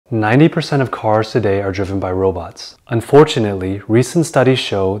90% of cars today are driven by robots. Unfortunately, recent studies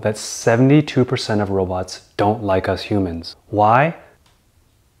show that 72% of robots don't like us humans. Why?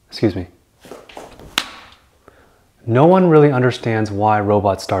 Excuse me. No one really understands why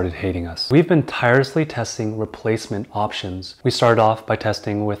robots started hating us. We've been tirelessly testing replacement options. We started off by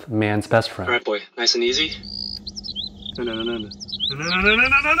testing with man's best friend. All right, boy, nice and easy.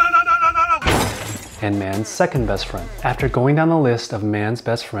 And man's second best friend. After going down the list of man's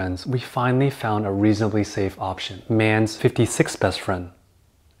best friends, we finally found a reasonably safe option. Man's 56th best friend.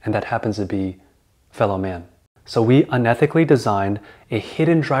 And that happens to be fellow man. So we unethically designed a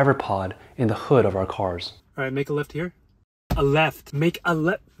hidden driver pod in the hood of our cars. All right, make a left here. A left. Make a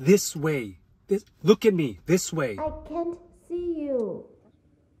left this way. This. Look at me. This way. I can't see you.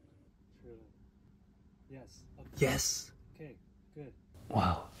 Yes. Yes. Okay, good.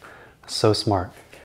 Wow, so smart.